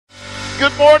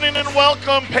Good morning and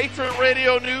welcome, Patriot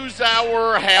Radio News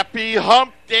Hour. Happy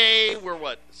Hump Day. We're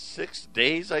 6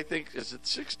 days, I think? Is it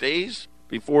 6 days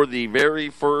before the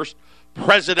very first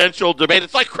presidential debate?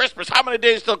 It's like Christmas. How many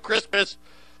days till Christmas?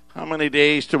 How many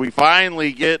days till we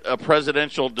finally get a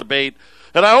presidential debate?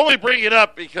 And I only bring it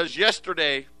up because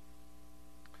yesterday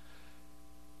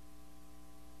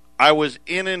I was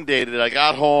inundated. I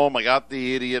got home, I got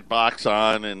the idiot box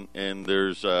on, and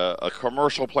there's a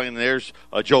commercial playing. There's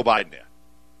a Joe Biden ad.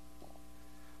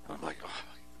 I'm like,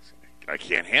 I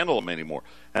can't handle him anymore.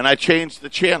 And I changed the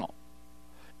channel.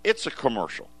 It's a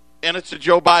commercial. And it's a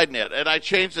Joe Biden ad. And I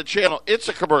changed the channel. It's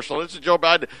a commercial. It's a Joe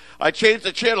Biden. I changed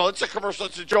the channel. It's a commercial.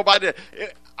 It's a Joe Biden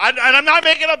ad. And I'm not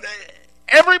making up.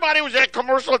 Everybody was at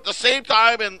commercial at the same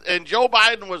time, and Joe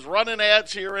Biden was running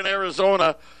ads here in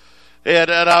Arizona. And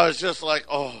I was just like,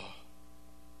 oh,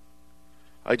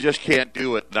 I just can't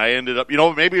do it. And I ended up,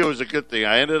 maybe it was a good thing.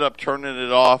 I ended up turning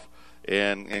it off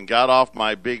and got off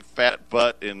my big fat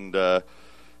butt. And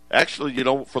actually,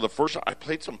 for the first time, I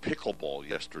played some pickleball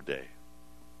yesterday.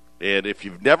 And if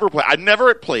you've never played, I've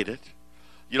never played it.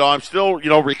 I'm still,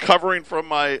 recovering from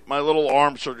my little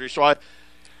arm surgery. So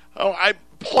I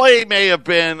play may have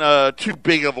been too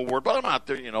big of a word, but I'm out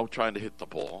there, trying to hit the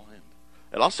ball.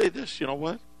 And I'll say this, you know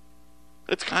what?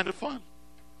 It's kind of fun.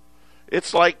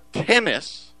 It's like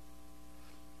tennis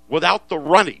without the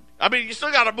running. I mean, you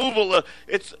still got to move a little.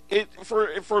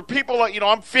 For people like,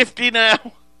 I'm 50 now.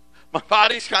 My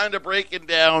body's kind of breaking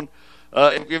down.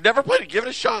 If you've never played it, give it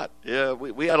a shot. Yeah,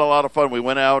 we had a lot of fun. We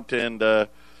went out and a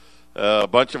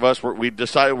bunch of us we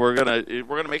decided we're gonna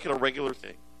make it a regular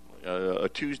thing, a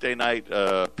Tuesday night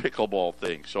pickleball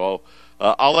thing. So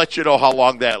I'll let you know how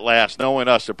long that lasts. Knowing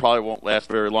us, it probably won't last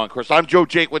very long. Of course, I'm Joe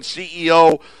Jaquin,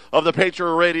 CEO of the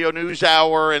Patriot Radio News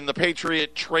Hour and the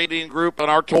Patriot Trading Group,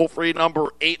 and our toll-free number,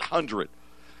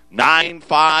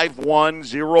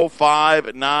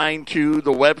 800-951-0592.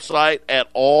 The website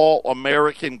at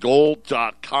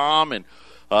allamericangold.com, and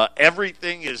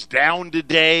everything is down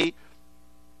today.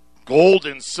 Gold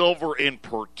and silver in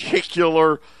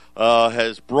particular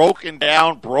has broken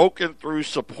through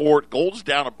support. Gold's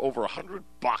down over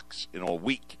 $100 in a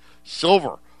week.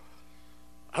 Silver,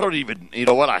 I don't even,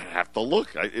 I have to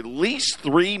look. At least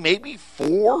 $3, maybe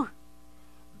 $4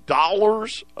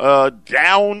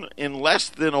 down in less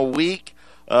than a week.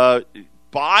 And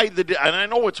I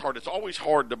know it's hard. It's always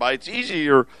hard to buy. It's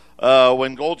easier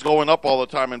when gold's going up all the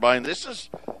time and buying. This is,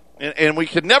 and we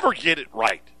could never get it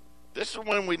right. This is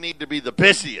when we need to be the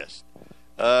busiest.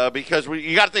 Because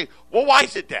you got to think, well, why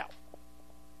is it down?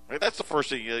 Right, that's the first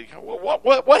thing.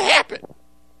 What happened?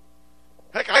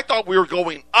 Heck, I thought we were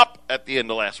going up at the end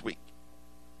of last week.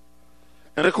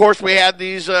 And, of course, we had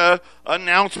these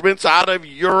announcements out of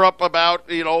Europe about,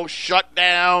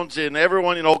 shutdowns and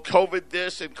everyone, COVID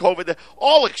this and COVID that.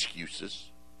 All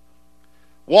excuses.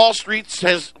 Wall Street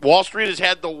has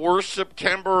had the worst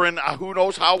September in who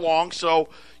knows how long. So,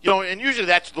 and usually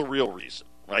that's the real reason.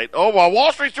 Right? Oh, well,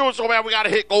 Wall Street's doing so bad, we got to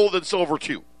hit gold and silver,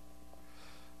 too.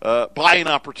 Buying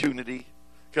opportunity.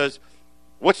 Because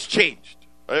what's changed?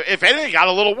 If anything, it got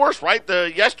a little worse, right?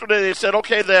 Yesterday they said,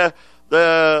 okay, the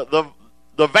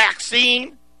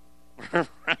vaccine.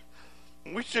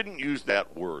 We shouldn't use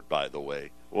that word, by the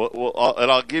way.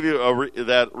 And I'll give you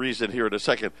that reason here in a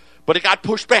second. But it got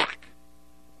pushed back.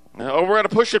 Now, we're going to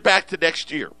push it back to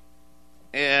next year.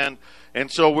 And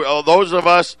so those of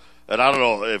us, and I don't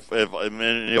know if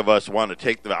many of us want to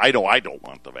take I know I don't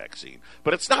want the vaccine,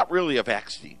 but it's not really a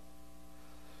vaccine.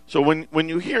 So when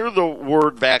you hear the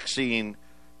word vaccine,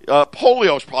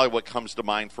 polio is probably what comes to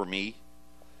mind for me.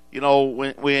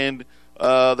 When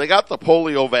they got the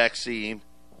polio vaccine,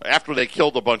 after they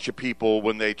killed a bunch of people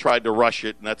when they tried to rush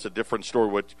it, and that's a different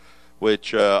story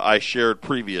which I shared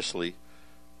previously,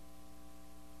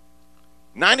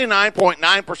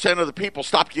 99.9% of the people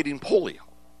stopped getting polio.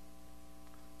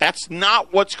 That's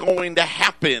not what's going to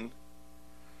happen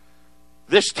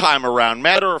this time around.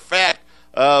 Matter of fact,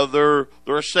 they're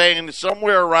saying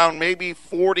somewhere around maybe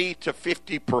 40 to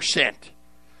 50%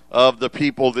 of the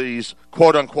people these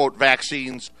quote-unquote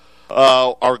vaccines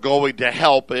are going to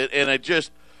help it. And it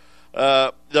just,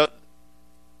 the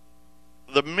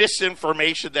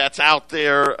misinformation that's out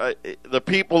there, the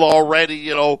people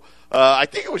already, I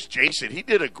think it was Jason. He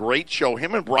did a great show.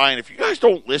 Him and Brian. If you guys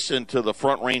don't listen to the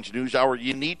Front Range News Hour,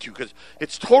 you need to, because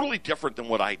it's totally different than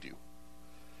what I do.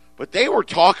 But they were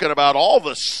talking about all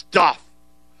the stuff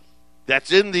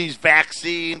that's in these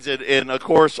vaccines and of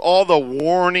course, all the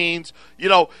warnings.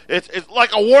 It's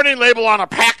like a warning label on a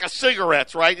pack of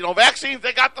cigarettes, right? Vaccines,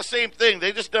 they got the same thing.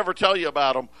 They just never tell you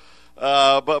about them.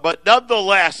 But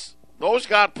nonetheless, Those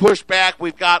got pushed back.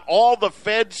 We've got all the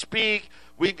Fed speak.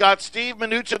 We've got Steve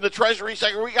Mnuchin, the Treasury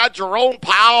Secretary. We got Jerome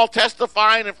Powell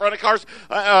testifying in front of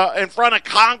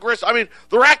Congress. I mean,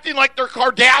 they're acting like they're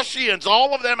Kardashians,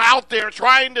 all of them out there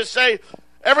trying to say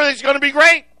everything's going to be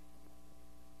great.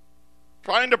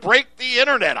 Trying to break the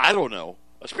internet. I don't know.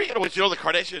 Speaking of which, the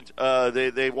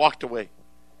Kardashians, they walked away.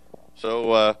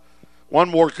 So one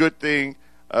more good thing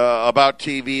about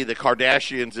TV, the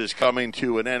Kardashians is coming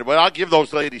to an end. But I'll give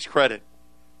those ladies credit.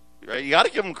 Right? You got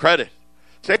to give them credit.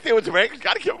 Same thing with Americans.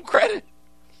 Got to give them credit.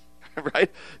 Right?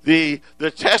 The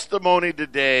testimony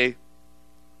today,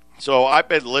 so I've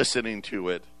been listening to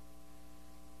it.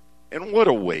 And what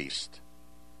a waste.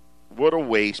 What a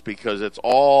waste, because it's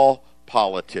all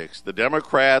politics. The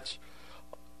Democrats,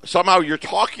 somehow you're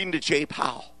talking to Jay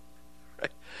Powell. Right?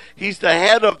 He's the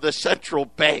head of the central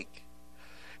bank.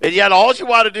 And yet all you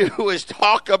want to do is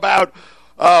talk about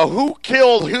who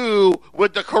killed who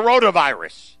with the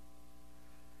coronavirus.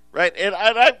 Right? And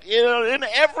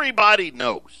everybody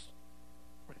knows.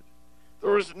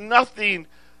 There was nothing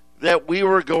that we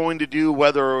were going to do,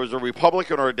 whether it was a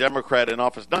Republican or a Democrat in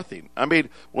office. Nothing. I mean,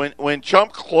 when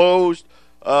Trump closed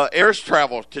air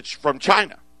travel from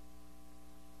China,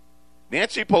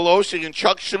 Nancy Pelosi and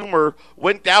Chuck Schumer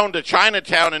went down to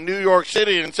Chinatown in New York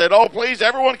City and said, "Oh, please,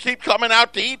 everyone keep coming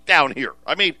out to eat down here."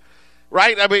 I mean,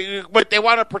 right? I mean, but they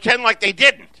want to pretend like they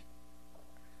didn't.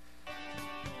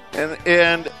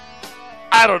 And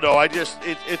I don't know.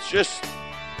 It's just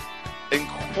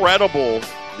incredible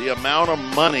the amount of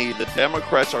money the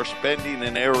Democrats are spending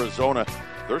in Arizona.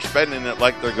 They're spending it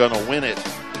like they're going to win it.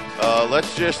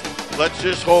 Let's just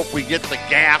hope we get the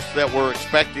gaffes that we're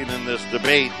expecting in this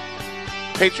debate.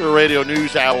 Patriot Radio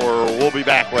News Hour. We'll be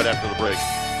back right after the break.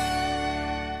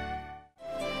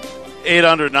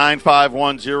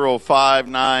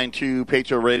 800-951-0592,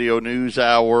 Patriot Radio News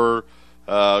Hour.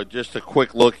 Just a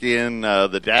quick look in.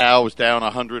 The Dow is down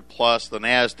 100 plus. The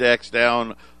Nasdaq's down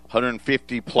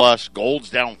 150 plus.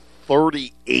 Gold's down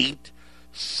 38.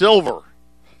 Silver,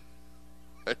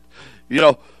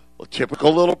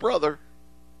 typical little brother,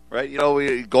 right?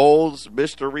 Gold's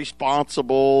Mr.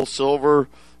 Responsible. Silver,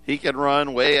 he can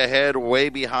run way ahead, way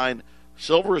behind.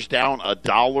 Silver's down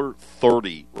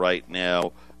 $1.30 right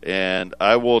now. And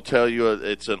I will tell you,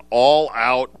 it's an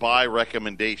all-out buy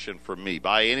recommendation from me.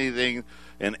 Buy anything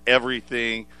and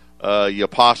everything you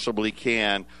possibly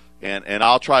can. And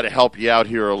I'll try to help you out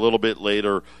here a little bit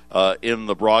later in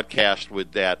the broadcast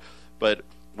with that. But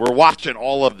we're watching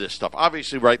all of this stuff.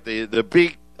 Obviously, right, the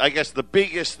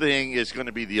biggest thing is going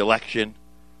to be the election.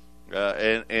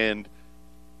 And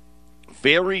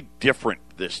very different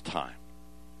this time,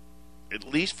 at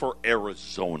least for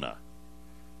Arizona.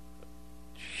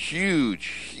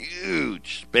 Huge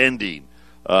spending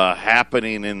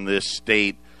happening in this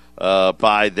state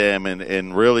by them,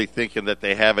 and really thinking that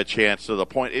they have a chance, to the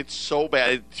point it's so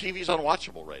bad. TV's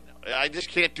unwatchable right now. I just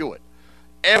can't do it.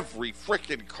 Every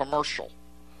freaking commercial.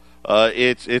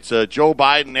 It's a Joe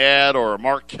Biden ad or a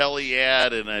Mark Kelly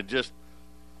ad, and and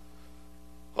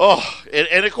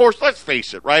of course, let's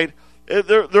face it, right?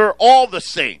 They're all the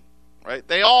same. Right?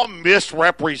 They all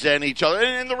misrepresent each other.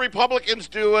 And the Republicans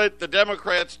do it. The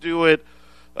Democrats do it.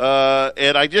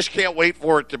 And I just can't wait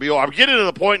for it to be over. I'm getting to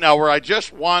the point now where I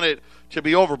just want it to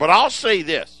be over. But I'll say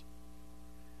this.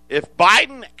 If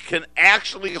Biden can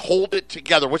actually hold it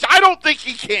together, which I don't think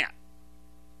he can,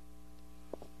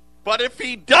 but if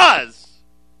he does,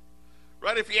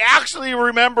 right, if he actually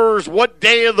remembers what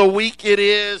day of the week it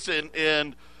is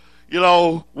and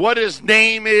what his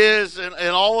name is and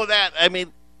all of that, I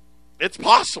mean, it's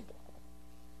possible.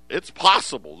 It's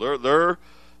possible. They're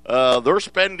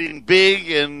spending big,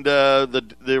 and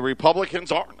the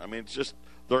Republicans aren't. I mean, it's just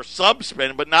they're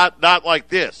sub-spending, but not like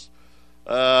this.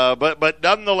 But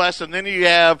nonetheless, and then you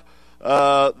have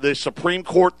the Supreme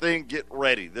Court thing. Get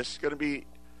ready. This is going to be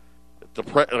the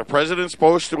president's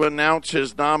supposed to announce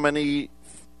his nominee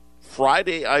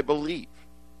Friday, I believe.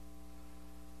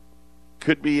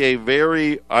 Could be and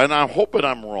I'm hoping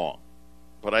I'm wrong.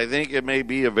 But I think it may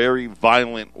be a very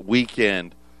violent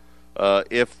weekend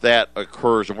if that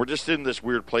occurs. And we're just in this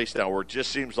weird place now where it just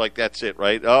seems like that's it,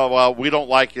 right? Oh, well, we don't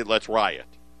like it. Let's riot.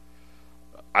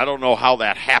 I don't know how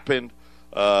that happened.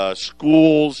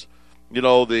 Schools,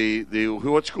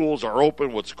 what schools are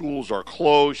open, what schools are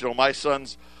closed. My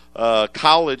son's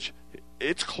college,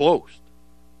 it's closed.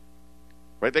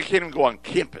 Right? They can't even go on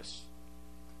campus.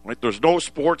 Right? There's no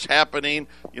sports happening,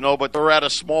 but they're at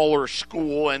a smaller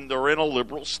school and they're in a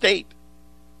liberal state.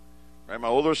 Right? My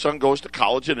older son goes to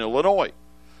college in Illinois.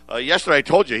 Yesterday I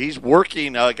told you he's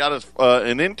working, got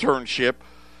an internship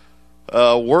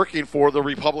working for the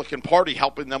Republican Party,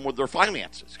 helping them with their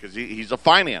finances, because he's a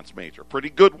finance major, pretty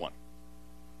good one.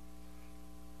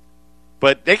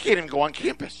 But they can't even go on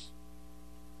campus.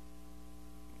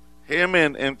 Him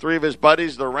and three of his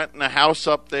buddies, they're renting a house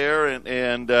up there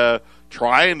and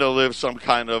trying to live some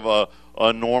kind of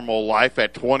a normal life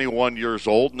at 21 years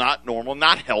old. Not normal,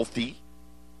 not healthy.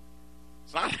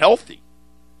 It's not healthy.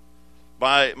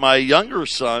 My younger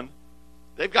son,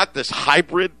 they've got this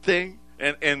hybrid thing.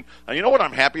 And you know what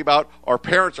I'm happy about? Our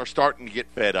parents are starting to get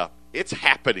fed up. It's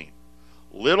happening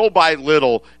little by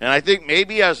little. And I think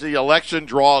maybe as the election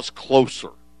draws closer,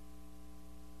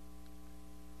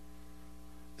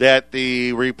 that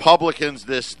the Republicans,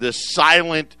 this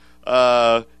silent,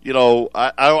 I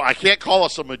can't call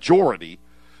us a majority,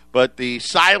 but the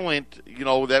silent,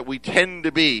 that we tend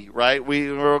to be, right?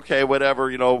 We're okay, whatever,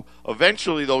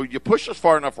 Eventually, though, you push us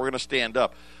far enough, we're going to stand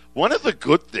up. One of the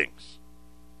good things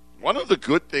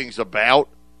about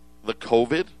the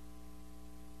COVID,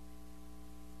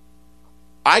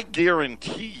 I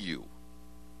guarantee you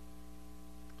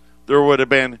there would have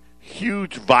been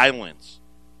huge violence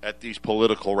at these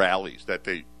political rallies. That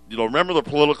remember the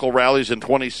political rallies in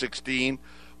 2016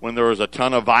 when there was a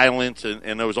ton of violence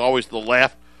and there was always the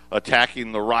left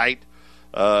attacking the right,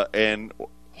 and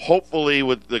hopefully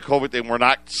with the COVID thing we're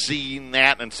not seeing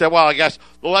that, and said, well, I guess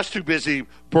the left's too busy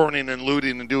burning and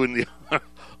looting and doing the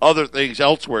other things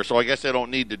elsewhere, so I guess they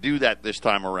don't need to do that this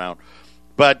time around.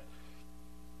 But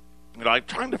I'm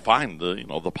trying to find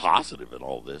the positive in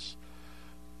all this.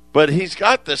 But he's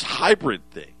got this hybrid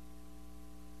thing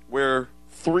where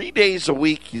 3 days a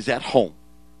week he's at home,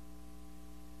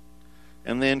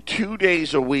 and then 2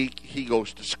 days a week he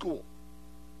goes to school.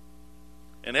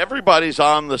 And everybody's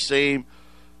on the same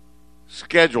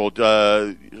schedule.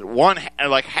 Half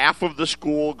of the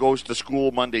school goes to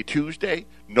school Monday, Tuesday.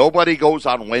 Nobody goes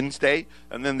on Wednesday,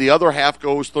 and then the other half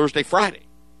goes Thursday, Friday.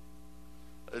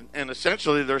 And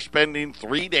essentially they're spending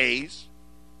 3 days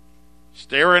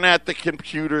staring at the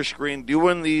computer screen,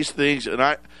 doing these things, and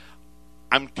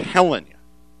I'm telling you,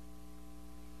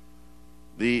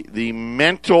 the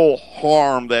mental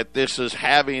harm that this is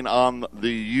having on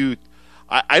the youth,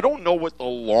 I don't know what the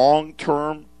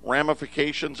long-term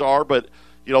ramifications are, but,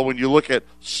 when you look at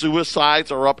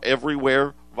suicides are up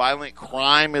everywhere, violent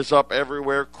crime is up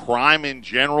everywhere, crime in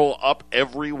general up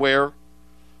everywhere,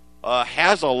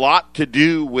 has a lot to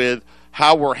do with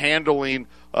how we're handling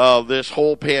this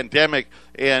whole pandemic.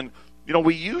 And,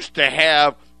 we used to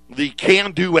have the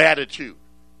can-do attitude.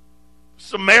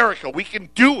 It's America. We can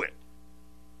do it.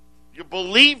 You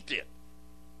believed it.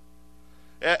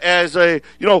 As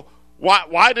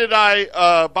why did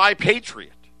I buy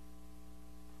Patriot?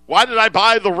 Why did I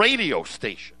buy the radio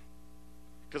station?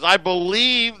 Because I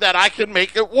believe that I can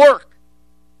make it work.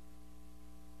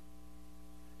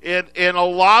 And a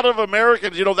lot of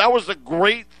Americans, that was the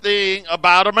great thing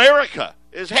about America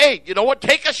is, hey, you know what?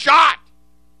 Take a shot.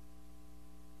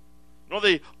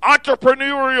 The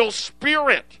entrepreneurial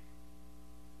spirit,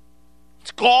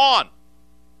 it's gone.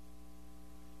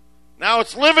 Now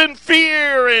it's live in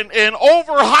fear and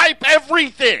overhype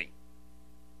everything.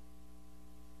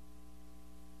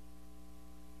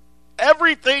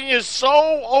 Everything is so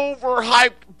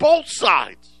overhyped, both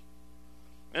sides.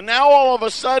 And now all of a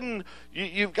sudden,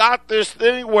 you've got this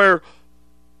thing where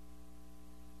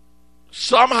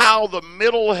somehow the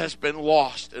middle has been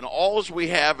lost, and all we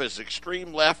have is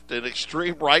extreme left and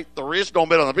extreme right. There is no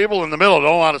middle. The people in the middle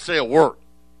don't want to say a word.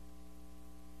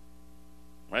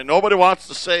 Right? Nobody wants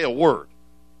to say a word.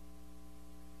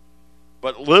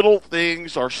 But little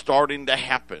things are starting to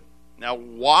happen. Now,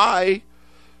 why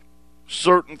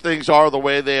certain things are the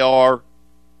way they are,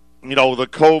 the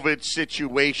COVID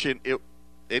situation,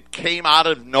 it came out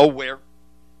of nowhere.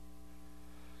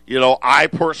 I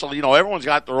personally, everyone's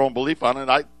got their own belief on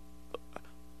it.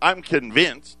 I'm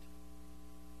convinced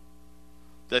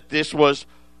that this was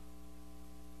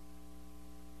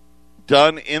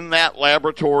done in that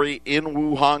laboratory in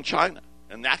Wuhan, China.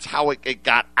 And that's how it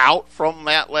got out from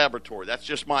that laboratory. That's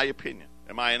just my opinion.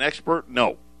 Am I an expert?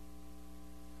 No.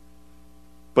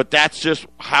 But that's just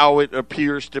how it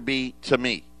appears to be to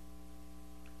me.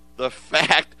 The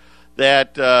fact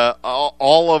that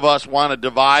all of us want to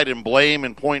divide and blame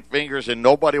and point fingers and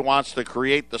nobody wants to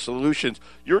create the solutions,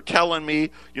 you're telling me,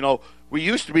 we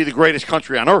used to be the greatest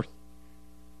country on earth.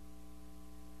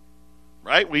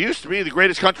 Right? We used to be the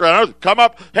greatest country on earth. Come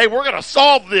up, hey, we're going to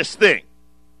solve this thing.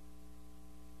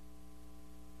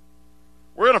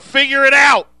 We're going to figure it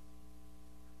out.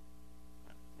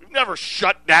 We've never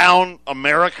shut down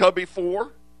America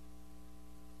before.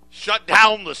 Shut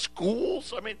down the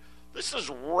schools. I mean, this is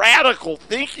radical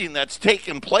thinking that's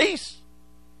taken place.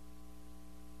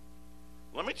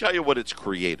 Let me tell you what it's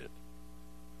created.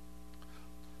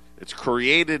 It's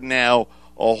created now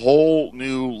a whole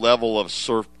new level of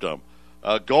serfdom.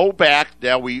 Go back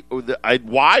now.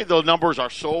 Why the numbers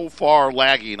are so far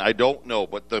lagging, I don't know.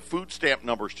 But the food stamp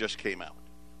numbers just came out.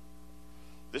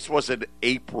 This was an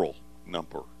April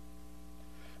number.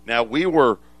 Now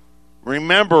remember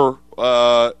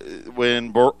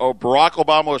when Barack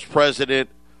Obama was president,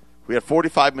 we had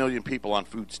 45 million people on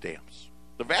food stamps.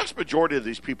 The vast majority of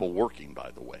these people working, by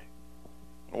the way.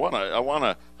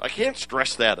 I can't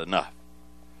stress that enough.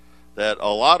 That a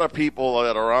lot of people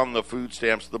that are on the food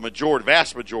stamps,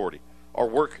 vast majority, are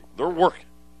working. They're working,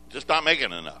 just not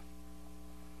making enough.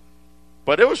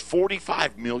 But it was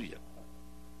 45 million.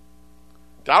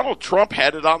 Donald Trump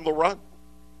had it on the run.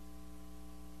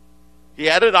 He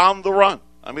had it on the run.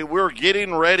 I mean, we're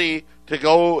getting ready to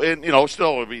go in,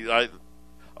 still, I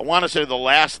want to say the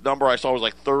last number I saw was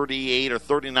like 38 or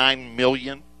 39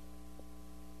 million.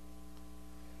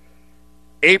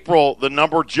 April, the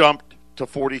number jumped to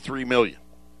 43 million.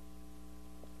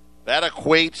 That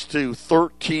equates to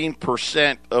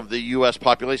 13% of the U.S.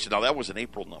 population. Now, that was an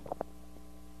April number.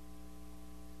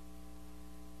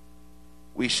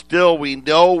 We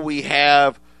know we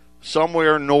have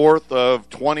somewhere north of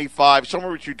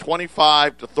somewhere between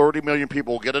 25 to 30 million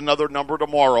people. We'll get another number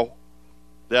tomorrow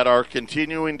that are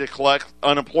continuing to collect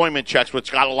unemployment checks,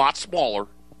 which got a lot smaller.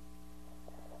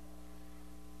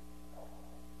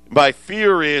 My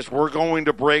fear is we're going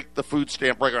to break the food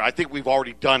stamp record. I think we've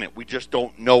already done it. We just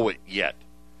don't know it yet.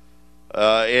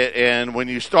 And when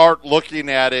you start looking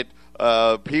at it,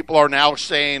 people are now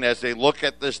saying as they look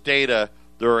at this data,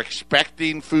 they're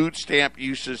expecting food stamp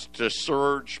uses to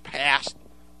surge past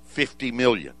 50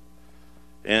 million.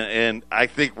 And I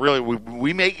think really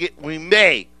we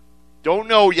may, don't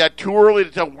know yet, too early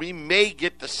to tell, we may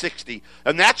get to 60.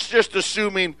 And that's just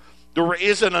assuming there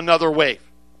isn't another wave.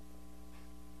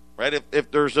 Right? If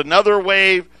there's another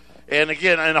wave, and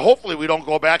again, and hopefully we don't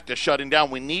go back to shutting down,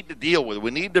 we need to deal with it.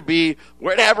 We need to be,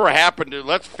 whatever happened,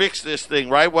 let's fix this thing,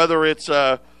 right? Whether it's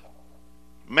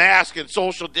mask and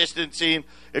social distancing.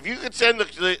 If you could send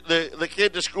the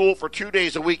kid to school for 2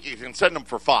 days a week, you can send them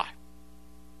for 5.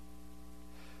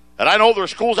 And I know there are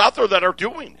schools out there that are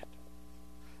doing it.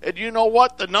 And you know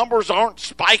what? The numbers aren't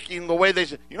spiking the way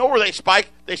you know where they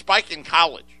spike? They spike in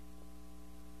college.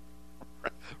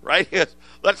 Right? Yes.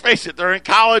 Let's face it, they're in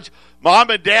college,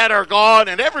 mom and dad are gone,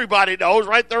 and everybody knows,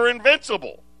 right, they're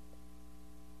invincible.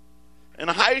 In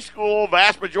high school,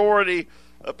 vast majority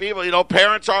of people,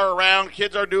 parents are around,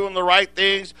 kids are doing the right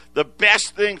things. The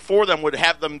best thing for them would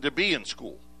have them to be in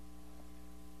school.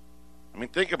 I mean,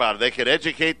 think about it. They could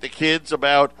educate the kids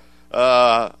about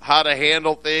how to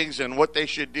handle things and what they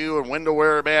should do and when to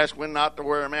wear a mask, when not to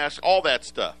wear a mask, all that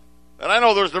stuff. And I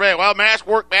know there's debate. Well, masks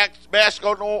work, masks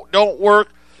don't work.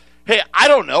 Hey, I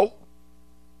don't know.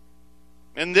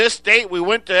 In this state, we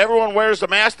went to everyone wears a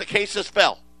mask, the cases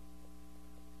fell.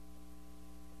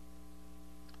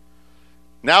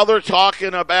 Now they're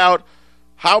talking about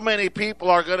how many people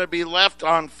are going to be left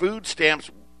on food stamps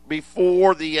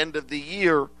before the end of the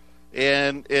year.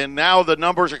 And now the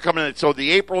numbers are coming in. So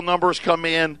the April numbers come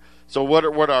in. So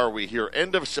what are we here?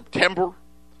 End of September.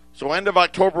 So end of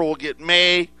October we'll get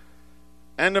May.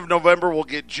 End of November we'll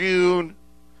get June.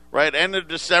 Right, end of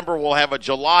December, we'll have a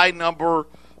July number,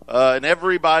 and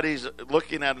everybody's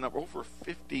looking at a number over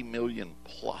 50 million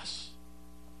plus.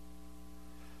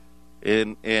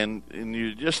 And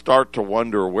you just start to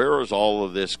wonder, where is all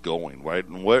of this going, right?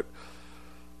 And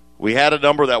we had a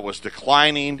number that was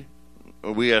declining.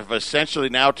 We have essentially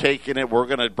now taken it. We're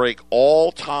going to break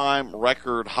all-time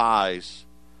record highs.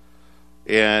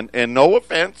 And no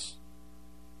offense,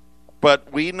 but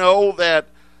we know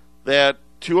that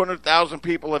 200,000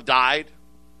 people have died.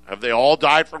 Have they all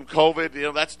died from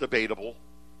COVID? That's debatable,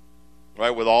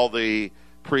 right? With all the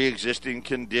pre-existing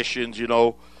conditions,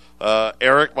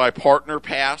 Eric, my partner,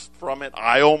 passed from it.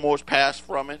 I almost passed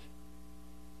from it.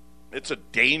 It's a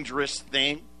dangerous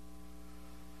thing.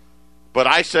 But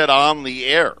I said on the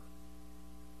air,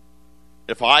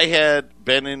 if I had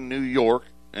been in New York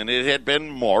and it had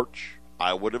been March,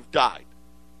 I would have died.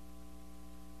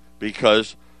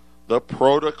 Because the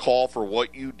protocol for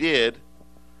what you did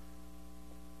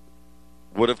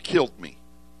would have killed me,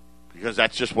 because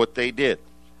that's just what they did.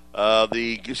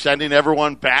 The sending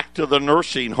everyone back to the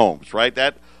nursing homes, right?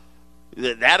 That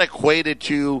equated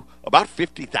to about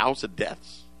 50,000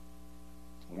 deaths.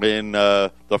 When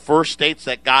the first states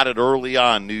that got it early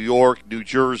on, New York, New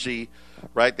Jersey,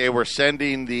 right? They were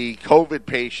sending the COVID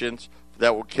patients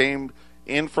that came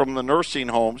in from the nursing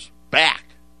homes back.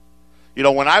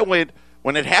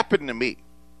 When it happened to me,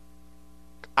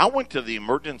 I went to the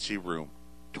emergency room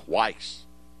twice.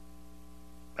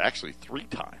 Actually, 3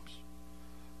 times.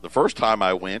 The first time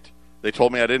I went, they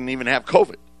told me I didn't even have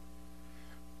COVID.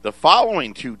 The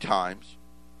following 2 times,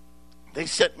 they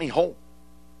sent me home.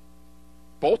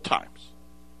 Both times.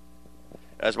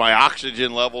 As my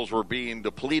oxygen levels were being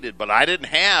depleted. But I didn't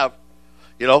have,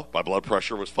 my blood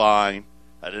pressure was fine.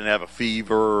 I didn't have a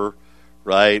fever,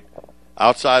 right?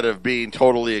 Outside of being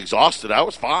totally exhausted, I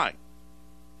was fine.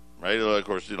 Right? Of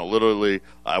course, literally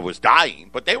I was dying.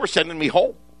 But they were sending me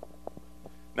home.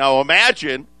 Now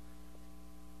imagine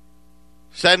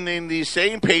sending these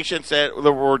same patients that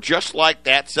were just like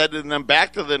that, sending them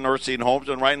back to the nursing homes,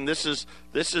 and right, and this is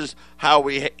how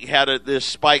we had this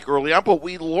spike early on. But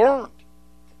we learned.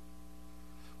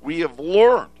 We have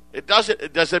learned. Does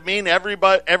it mean every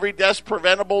death's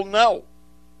preventable? No.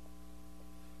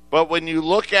 But when you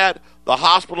look at the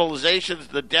hospitalizations,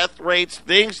 the death rates,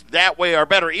 things that way are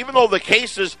better. Even though the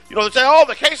cases, they say,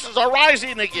 the cases are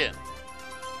rising again.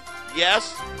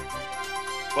 Yes,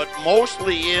 but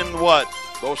mostly in what?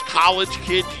 Those college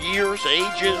kids' years,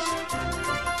 ages?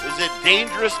 Is it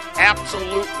dangerous?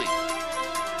 Absolutely.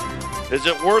 Is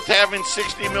it worth having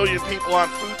 60 million people on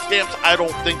food stamps? I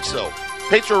don't think so.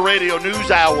 Patriot Radio News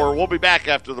Hour. We'll be back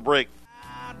after the break.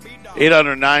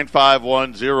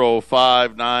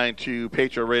 800-951-0592.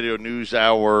 Patriot Radio News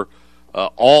Hour.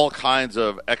 All kinds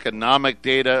of economic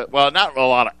data. Well, not a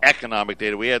lot of economic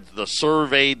data. We had the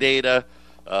survey data.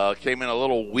 Came in a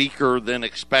little weaker than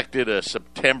expected.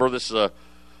 September. This is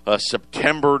a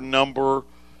September number.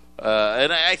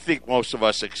 And I think most of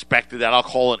us expected that. I'll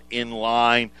call it in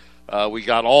line. We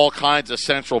got all kinds of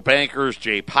central bankers.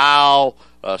 Jay Powell,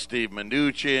 Steve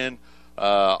Mnuchin.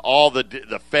 All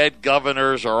the Fed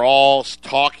governors are all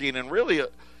talking. And really,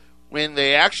 when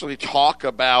they actually talk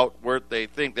about where they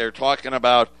think, they're talking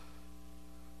about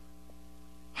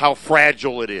how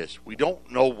fragile it is. We don't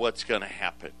know what's going to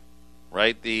happen.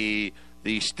 Right? The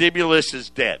stimulus is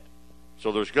dead.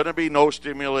 So there's going to be no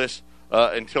stimulus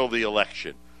until the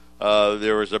election.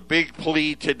 There was a big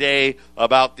plea today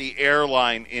about the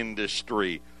airline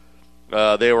industry.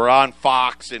 They were on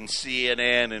Fox and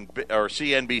CNN or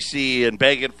CNBC and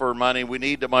begging for money. We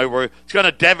need the money. It's going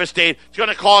to devastate. It's going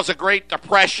to cause a Great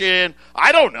Depression.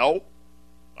 I don't know.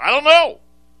 I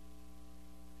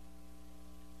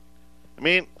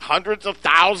mean, hundreds of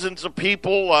thousands of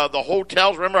people, the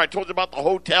hotels. Remember I told you about the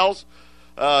hotels?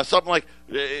 Something like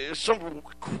some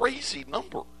crazy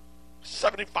number.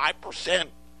 75%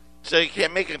 say you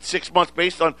can't make it in 6 months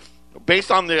based on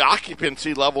the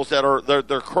occupancy levels that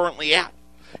they're currently at.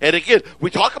 And again,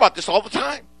 we talk about this all the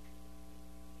time.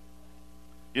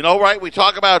 Right? We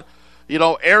talk about,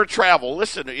 air travel.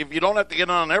 Listen, if you don't have to get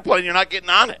on an airplane, you're not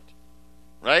getting on it.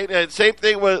 Right? And same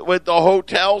thing with the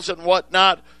hotels and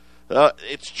whatnot.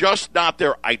 It's just not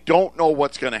there. I don't know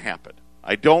what's going to happen.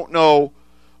 I don't know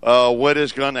what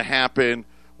is going to happen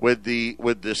with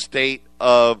the state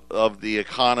of the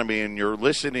economy. And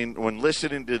when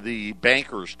listening to the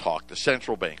bankers talk, the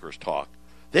central bankers talk,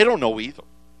 they don't know either.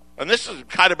 And this has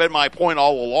kind of been my point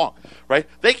all along, right?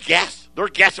 They guess. They're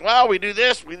guessing. Well, we do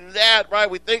this, we do that, right?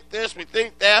 We think this, we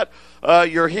think that.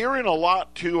 You're hearing a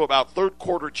lot too about third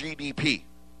quarter GDP.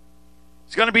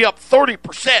 It's going to be up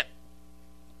 30%.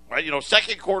 Right,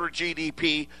 second quarter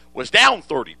GDP was down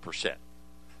 30%.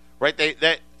 Right,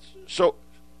 so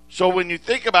when you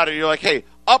think about it, you're like, hey,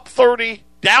 up 30,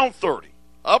 down 30,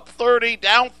 up 30,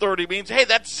 down 30 means, hey,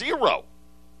 that's zero.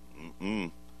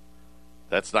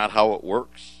 That's not how it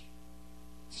works.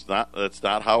 That's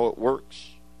not how it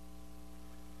works.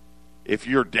 If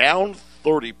you're down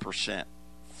 30%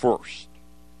 first,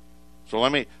 so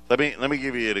let me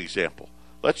give you an example.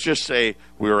 Let's just say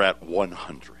we're at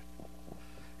 100.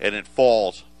 And it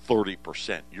falls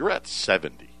 30%. You're at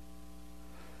 70.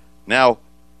 Now,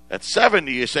 at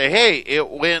 70, you say, hey,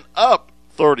 it went up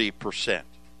 30%.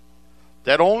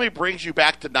 That only brings you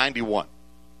back to 91.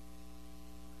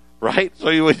 Right? So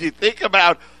when you think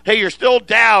about, hey, you're still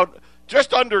down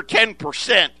just under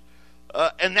 10%,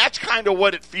 and that's kind of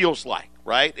what it feels like,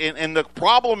 right? And the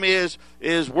problem is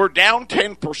we're down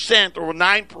 10% or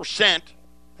 9%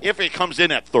 if it comes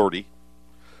in at 30.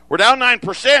 We're down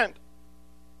 9%.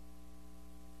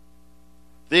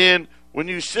 Then when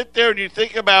you sit there and you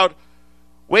think about,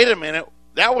 wait a minute,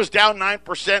 that was down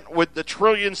 9% with the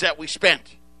trillions that we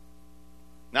spent.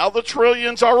 Now the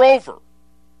trillions are over.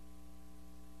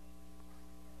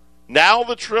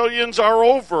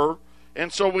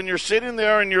 And so when you're sitting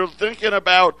there and you're thinking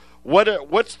about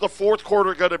what's the fourth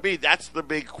quarter going to be, that's the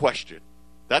big question.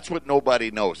 That's what nobody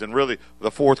knows. And really,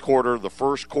 the fourth quarter, the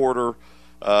first quarter,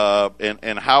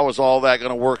 and how is all that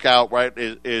going to work out, right?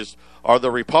 Are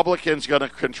the Republicans going to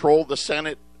control the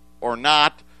Senate or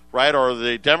not, right? Or are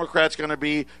the Democrats going to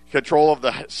be control of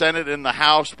the Senate and the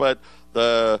House, but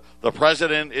the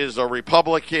president is a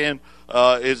Republican?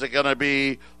 Is it going to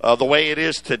be the way it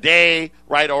is today,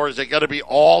 right? Or is it going to be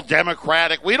all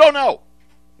Democratic? We don't know,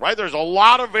 right? There's a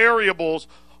lot of variables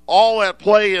all at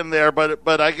play in there,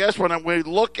 but I guess when we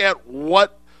look at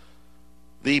what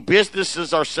the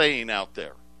businesses are saying out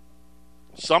there,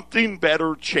 something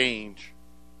better change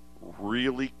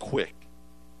really quick.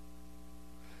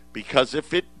 Because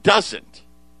if it doesn't,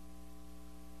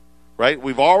 right,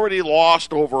 we've already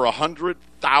lost over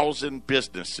 100,000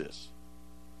 businesses.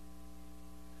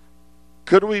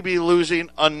 Could we be losing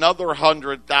another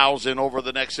 100,000 over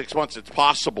the next 6 months? It's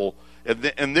possible.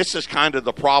 And this is kind of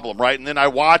the problem, right? And then I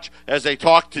watch as they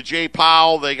talk to Jay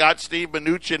Powell. They got Steve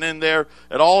Mnuchin in there,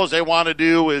 and all as they want to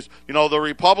do is, the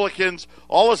Republicans,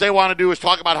 all as they want to do is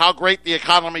talk about how great the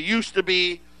economy used to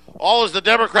be. All as the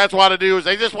Democrats want to do is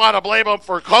they just want to blame him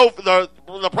for COVID,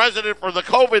 the president for the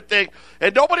COVID thing,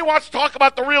 and nobody wants to talk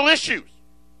about the real issues.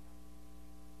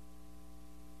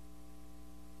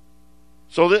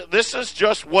 So this is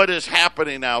just what is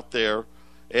happening out there,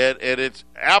 and it's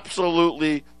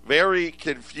absolutely very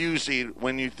confusing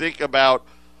when you think about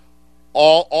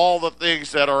all the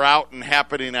things that are out and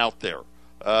happening out there.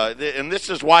 And this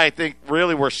is why I think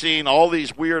really we're seeing all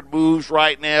these weird moves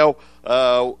right now.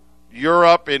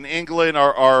 Europe and England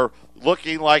are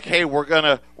looking like, hey, we're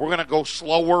gonna go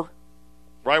slower,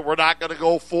 right? We're not gonna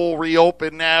go full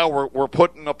reopen now. We're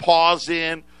putting a pause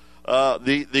in.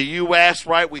 The U.S.,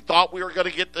 right? We thought we were going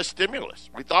to get the stimulus.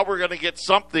 We thought we were going to get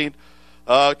something.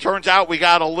 Turns out we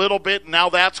got a little bit, and now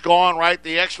that's gone, right?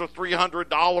 The extra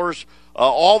 $300.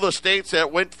 All the states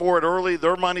that went for it early,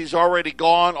 their money's already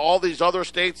gone. All these other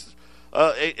states,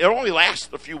 it only lasts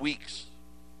a few weeks.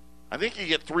 I think you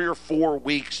get 3 or 4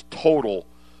 weeks total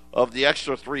of the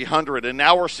extra $300. And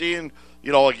now we're seeing,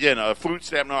 again, a food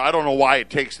stamp. Now, I don't know why it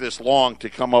takes this long to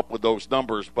come up with those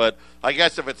numbers, but I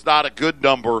guess if it's not a good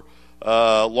number,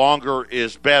 longer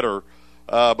is better.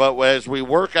 But as we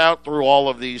work out through all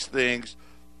of these things,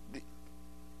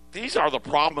 these are the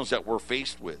problems that we're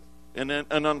faced with. And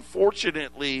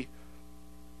unfortunately,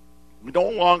 we no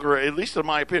longer, at least in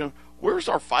my opinion, where's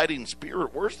our fighting spirit?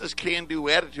 Where's this can-do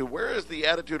attitude? Where is the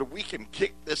attitude of we can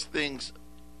kick this thing's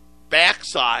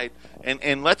backside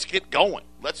and let's get going?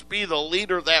 Let's be the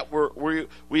leader that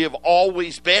we have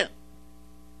always been.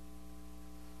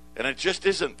 And it just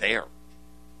isn't there.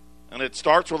 And it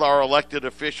starts with our elected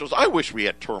officials. I wish we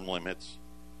had term limits.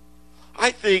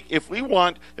 I think if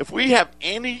we have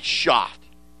any shot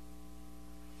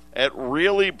at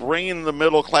really bringing the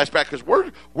middle class back, because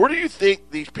where do you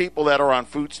think these people that are on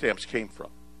food stamps came from?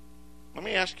 Let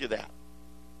me ask you that.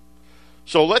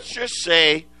 So let's just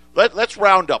say, let's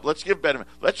round up. Let's give benefit.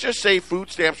 Let's just say food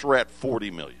stamps were at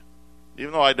 40 million.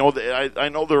 Even though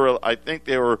I think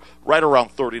they were right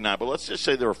around 39, but let's just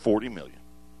say they were 40 million.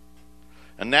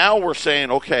 And now we're saying,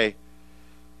 okay,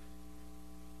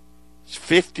 it's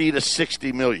 50 to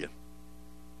 60 million.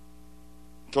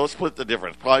 So let's split the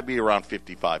difference. Probably be around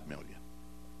 55 million.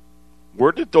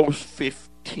 Where did those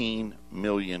 15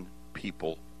 million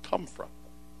people come from?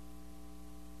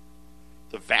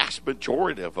 The vast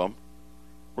majority of them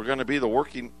were going to be the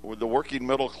working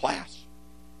middle class.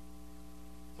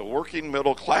 The working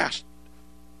middle class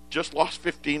just lost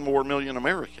 15 more million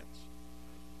Americans.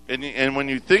 And when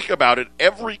you think about it,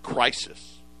 every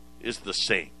crisis is the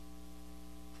same,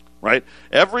 right?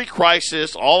 Every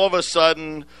crisis, all of a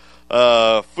sudden,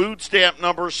 food stamp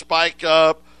numbers spike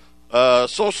up,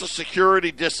 Social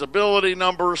Security disability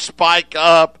numbers spike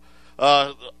up,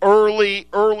 early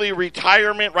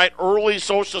retirement, right? Early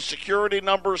Social Security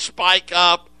numbers spike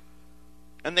up,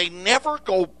 and they never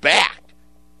go back,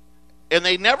 and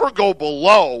they never go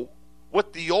below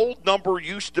what the old number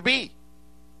used to be.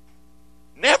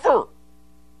 Never.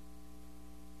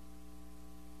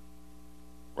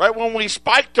 Right, when we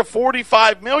spiked to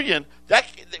 45 million,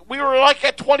 we were like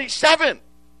at 27.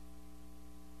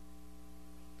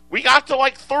 We got to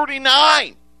like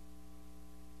 39.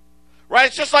 Right,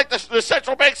 it's just like the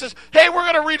central bank says, hey,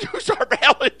 we're going to reduce our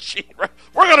balance sheet. Right?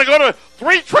 We're going to go to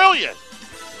 3 trillion.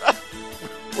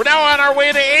 We're now on our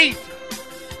way to 8.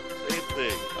 Same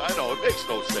thing. I know, it makes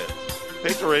no sense.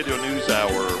 Patriot Radio News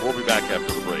Hour. We'll be back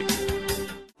after the break.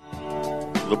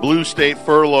 The Blue State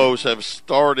furloughs have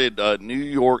started. New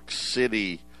York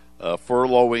City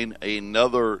furloughing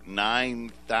another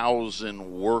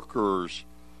 9,000 workers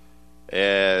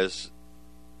as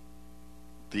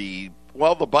the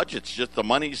budget's just, the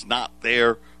money's not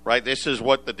there, right? This is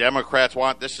what the Democrats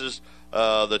want. This is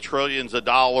the trillions of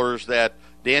dollars that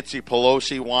Nancy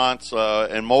Pelosi wants,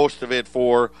 and most of it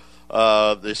for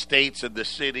the states and the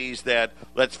cities that,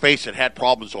 let's face it, had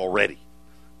problems already,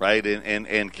 right,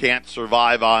 and can't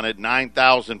survive on it.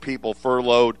 9,000 people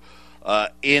furloughed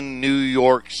in New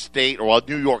York State, or well,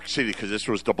 New York City, because this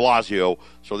was de Blasio,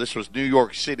 so this was New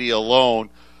York City alone.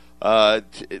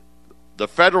 The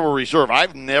Federal Reserve,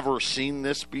 I've never seen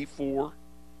this before.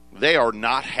 They are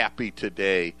not happy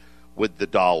today with the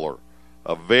dollar.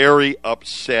 Very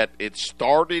upset. It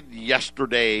started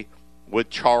yesterday with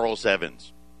Charles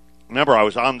Evans. Remember, I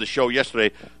was on the show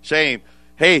yesterday saying,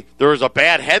 hey, there was a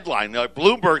bad headline.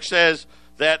 Bloomberg says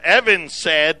that Evans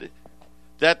said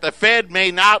that the Fed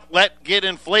may not get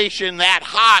inflation that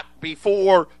hot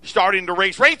before starting to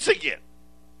raise rates again,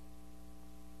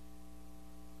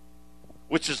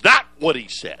 which is not what he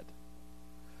said.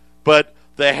 But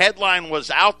the headline was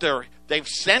out there. They've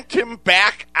sent him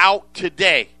back out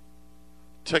today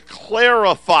to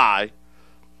clarify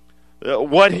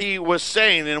what he was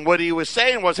saying. And what he was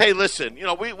saying was, hey, listen,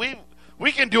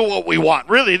 we can do what we want.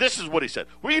 Really, this is what he said.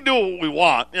 We can do what we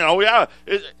want.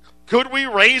 Could we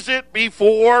raise it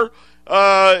before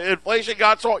inflation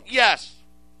got so? Yes.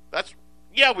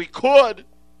 We could.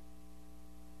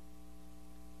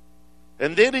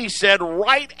 And then he said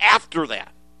right after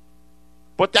that,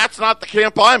 but that's not the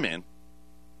camp I'm in.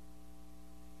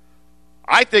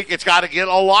 I think it's got to get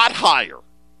a lot higher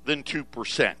than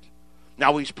 2%.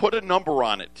 Now, he's put a number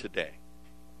on it today.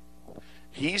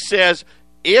 He says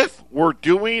if we're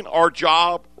doing our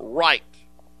job right,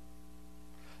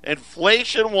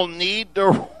 inflation will need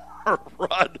to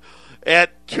run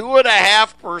at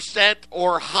 2.5%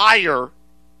 or higher.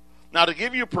 Now, to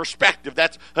give you perspective,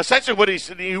 that's essentially what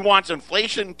he wants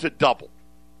inflation to double.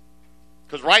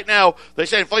 Because right now, they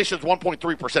say inflation is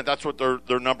 1.3%. That's what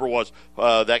their number was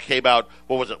that came out,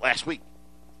 what was it, last week?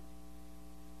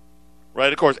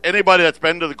 Right, of course, anybody that's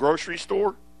been to the grocery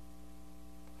store,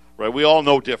 right, we all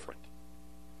know different.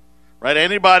 Right,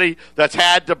 anybody that's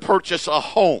had to purchase a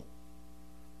home,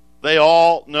 they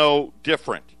all know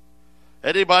different.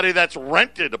 Anybody that's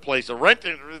rented a place,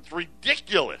 it's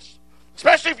ridiculous.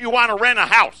 Especially if you want to rent a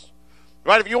house,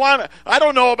 right? If you want to, I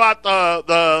don't know about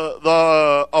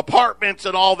the apartments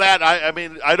and all that. I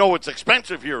mean, I know it's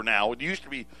expensive here now. It used to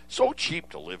be so cheap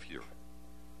to live here.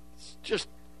 It's just,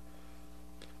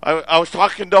 I was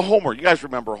talking to Homer. You guys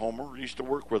remember Homer? He used to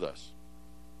work with us.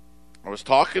 I was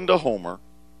talking to Homer,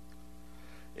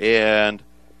 and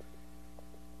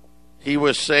he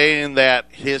was saying that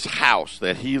his house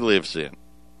that he lives in,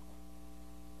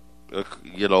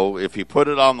 if he put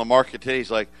it on the market today,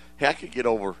 he's like, hey, I could get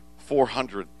over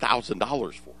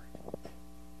 $400,000 for it.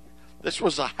 This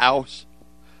was a house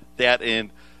that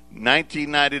in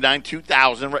 1999,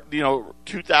 2000,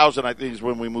 2000 I think is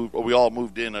when we all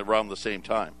moved in around the same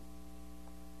time.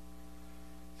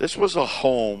 This was a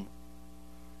home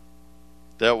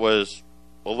that was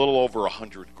a little over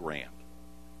 $100,000.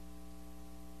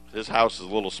 His house is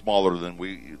a little smaller than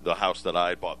the house that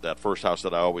I bought. That first house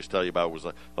that I always tell you about was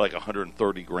like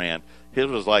 $130,000. His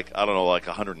was like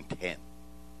 110.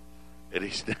 And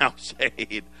he's now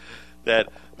saying that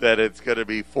it's going to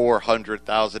be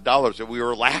 $400,000. And we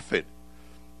were laughing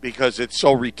because it's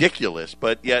so ridiculous.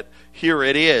 But yet here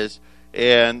it is.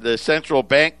 And the central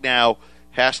bank now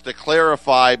has to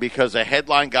clarify because a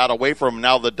headline got away from him.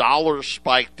 Now the dollar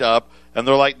spiked up. And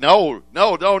they're like, no,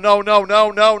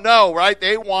 right?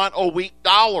 They want a weak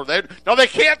dollar. They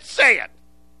can't say it.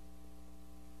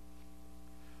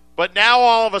 But now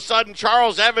all of a sudden,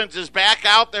 Charles Evans is back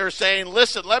out there saying,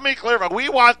 listen, let me clarify. We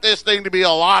want this thing to be a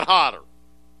lot hotter.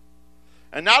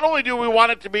 And not only do we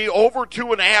want it to be over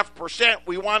 2.5%,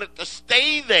 we want it to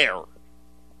stay there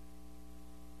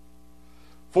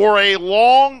for a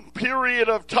long period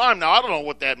of time. Now, I don't know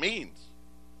what that means.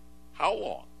 How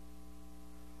long?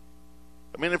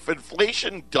 I mean, if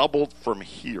inflation doubled from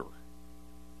here,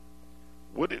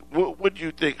 would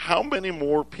you think how many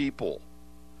more people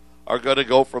are going to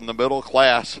go from the middle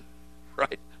class,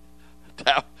 right,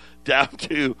 down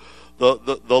to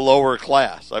the lower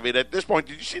class? I mean, at this point,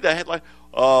 did you see the headline?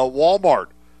 Walmart,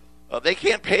 they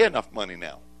can't pay enough money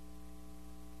now,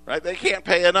 right? They can't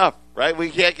pay enough, right? We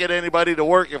can't get anybody to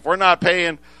work if we're not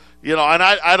paying. And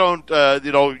I don't,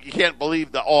 you can't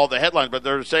believe all the headlines, but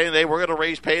they're saying we're going to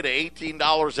raise pay to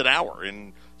 $18 an hour.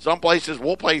 In some places,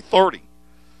 we'll pay $30.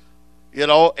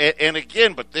 And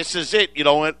again, but this is it,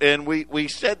 and we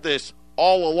said this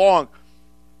all along,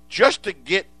 just to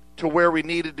get to where we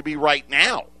needed to be right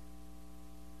now.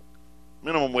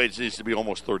 Minimum wage needs to be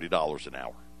almost $30 an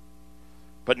hour.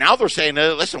 But now they're saying,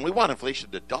 listen, we want inflation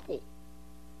to double.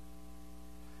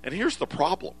 And here's the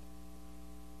problem.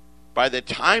 By the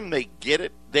time they get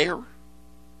it there,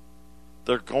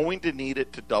 they're going to need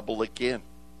it to double again.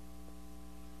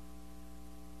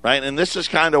 right? And this is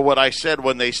kind of what I said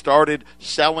when they started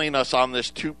selling us on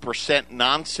this 2%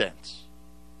 nonsense,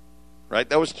 right?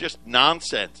 That was just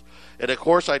nonsense. And, of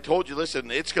course, I told you, listen,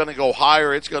 it's going to go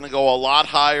higher. It's going to go a lot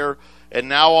higher. And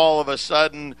now all of a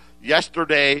sudden,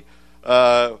 yesterday,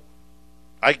 I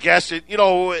guess it,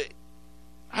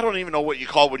 I don't even know what you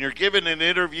call it when you're given an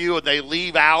interview and they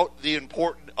leave out the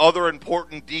other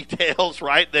important details,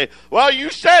 right? Well, you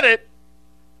said it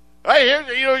right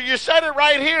here. You said it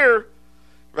right here,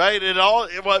 right?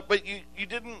 But you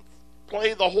didn't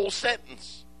play the whole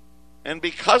sentence, and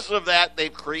because of that,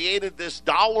 they've created this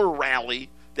dollar rally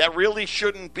that really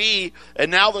shouldn't be,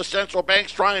 and now the central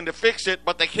bank's trying to fix it,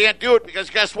 but they can't do it because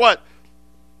guess what?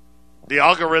 The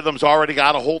algorithm's already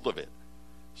got a hold of it.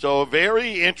 So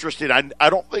very interesting. I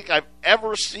don't think I've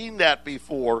ever seen that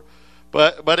before.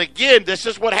 But again, this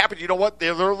is what happens. You know what?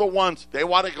 They're the ones. They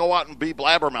want to go out and be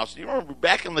blabbermouths. You remember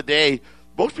back in the day,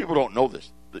 most people don't know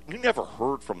this. You never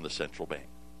heard from the central bank.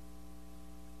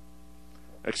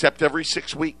 Except every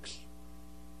 6 weeks.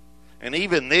 And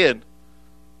even then,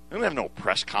 they didn't have no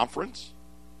press conference.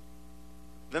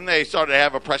 Then they started to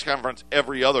have a press conference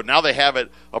every other. Now they have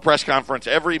a press conference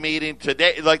every meeting.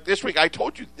 Today, like this week, I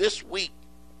told you this week,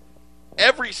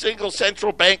 every single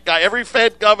central bank guy, every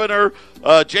Fed governor,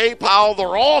 Jay Powell,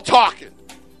 they're all talking.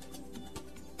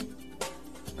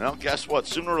 Well, guess what?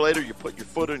 Sooner or later, you put your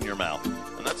foot in your mouth.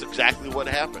 And that's exactly what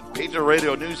happened. Patriot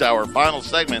Radio News Hour, final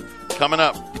segment, coming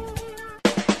up.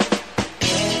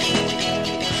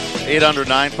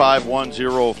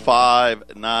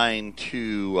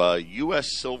 800-951-0592.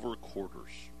 U.S. silver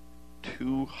quarters,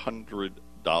 $200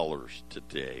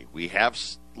 today. We have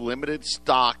limited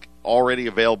stock already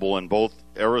available in both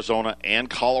Arizona and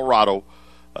Colorado,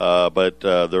 but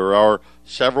there are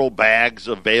several bags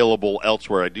available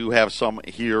elsewhere. I do have some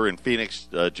here in Phoenix.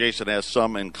 Jason has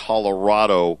some in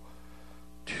Colorado.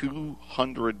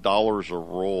 $200 a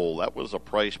roll. That was a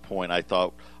price point I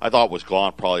thought was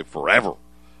gone probably forever.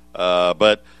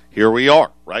 But here we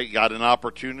are, right? You got an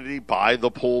opportunity, buy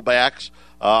the pullbacks.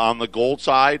 On the gold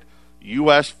side,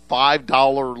 U.S.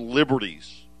 $5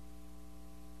 Liberties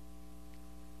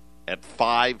at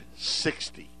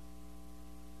 $5.60.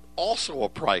 Also a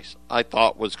price I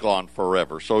thought was gone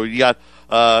forever. So you got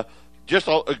just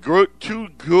two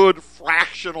good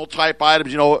fractional type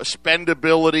items,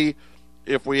 spendability.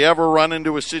 If we ever run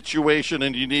into a situation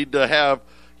and you need to have,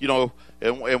 and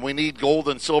we need gold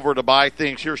and silver to buy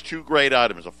things, here's two great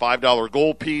items. A $5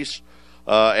 gold piece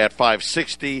at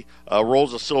 $5.60,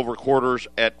 rolls of silver quarters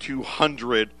at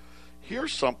 $200.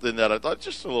 Here's something that I thought,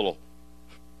 just a little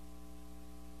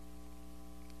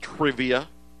trivia.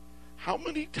 How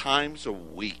many times a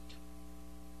week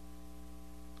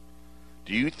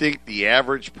do you think the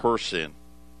average person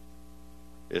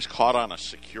is caught on a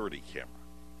security camera?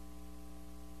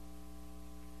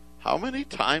 How many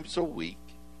times a week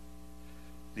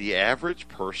the average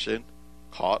person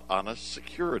caught on a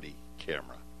security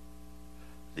camera?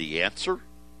 The answer,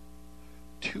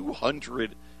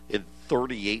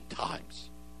 238 times.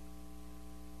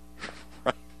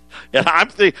 Right? And I'm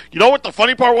thinking, you know what the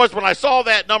funny part was? When I saw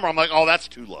that number, I'm like, oh, that's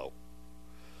too low.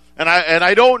 And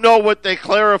I don't know what they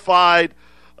clarified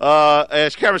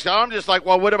as cameras. I'm just like,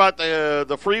 well, what about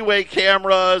the freeway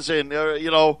cameras and,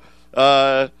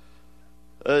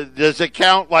 does it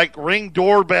count like Ring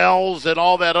doorbells and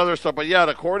all that other stuff? But yeah,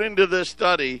 according to this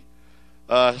study,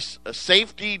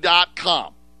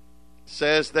 safety.com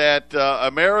says that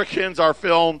Americans are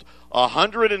filmed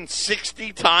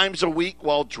 160 times a week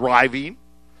while driving,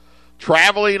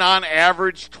 traveling on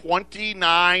average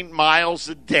 29 miles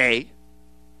a day.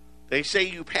 They say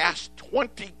you pass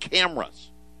 20 cameras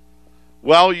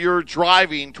while you're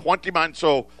driving 20 miles.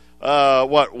 So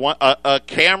a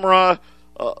camera...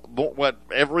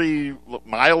 every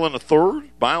mile and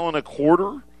a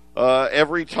quarter,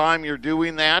 every time you're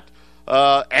doing that.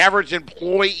 Average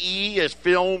employee is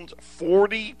filmed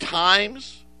 40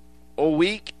 times a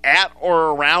week at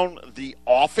or around the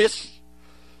office.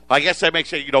 I guess that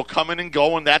makes it, coming and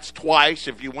going, that's twice.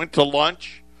 If you went to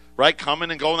lunch, right,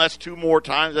 coming and going, that's two more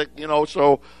times.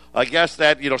 So I guess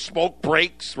that, smoke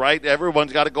breaks, right?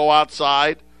 Everyone's got to go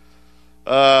outside.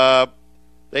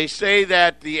 They say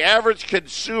that the average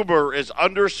consumer is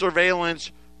under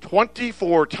surveillance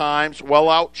 24 times while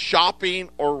out shopping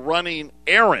or running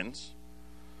errands.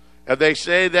 And they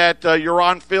say that you're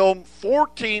on film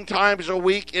 14 times a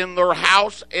week in their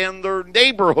house and their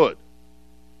neighborhood.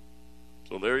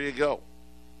 So there you go.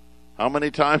 How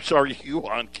many times are you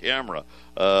on camera?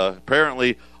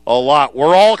 Apparently a lot.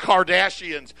 We're all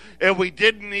Kardashians, and we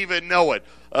didn't even know it.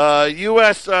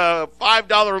 U.S.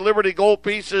 $5 Liberty gold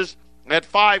pieces at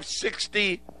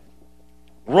 $5.60.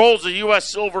 Rolls of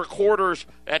U.S. silver quarters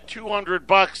at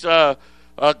 $200.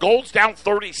 Gold's down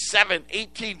 37,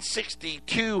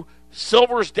 1862.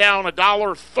 Silver's down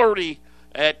 $1.30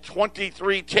 at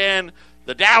 23.10.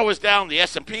 The Dow is down, the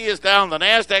S&P is down, the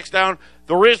Nasdaq's down.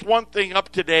 There is one thing up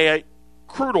today: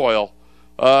 crude oil.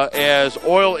 As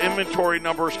oil inventory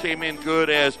numbers came in good,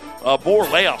 as more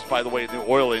layoffs, by the way, in the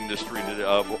oil industry.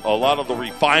 A lot of the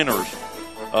refiners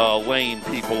laying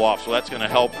people off, so that's going to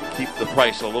help keep the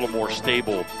price a little more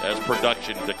stable as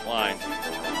production declines.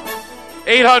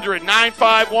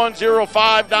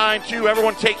 800-951-0592.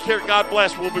 Everyone take care. God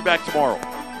bless. We'll be back tomorrow.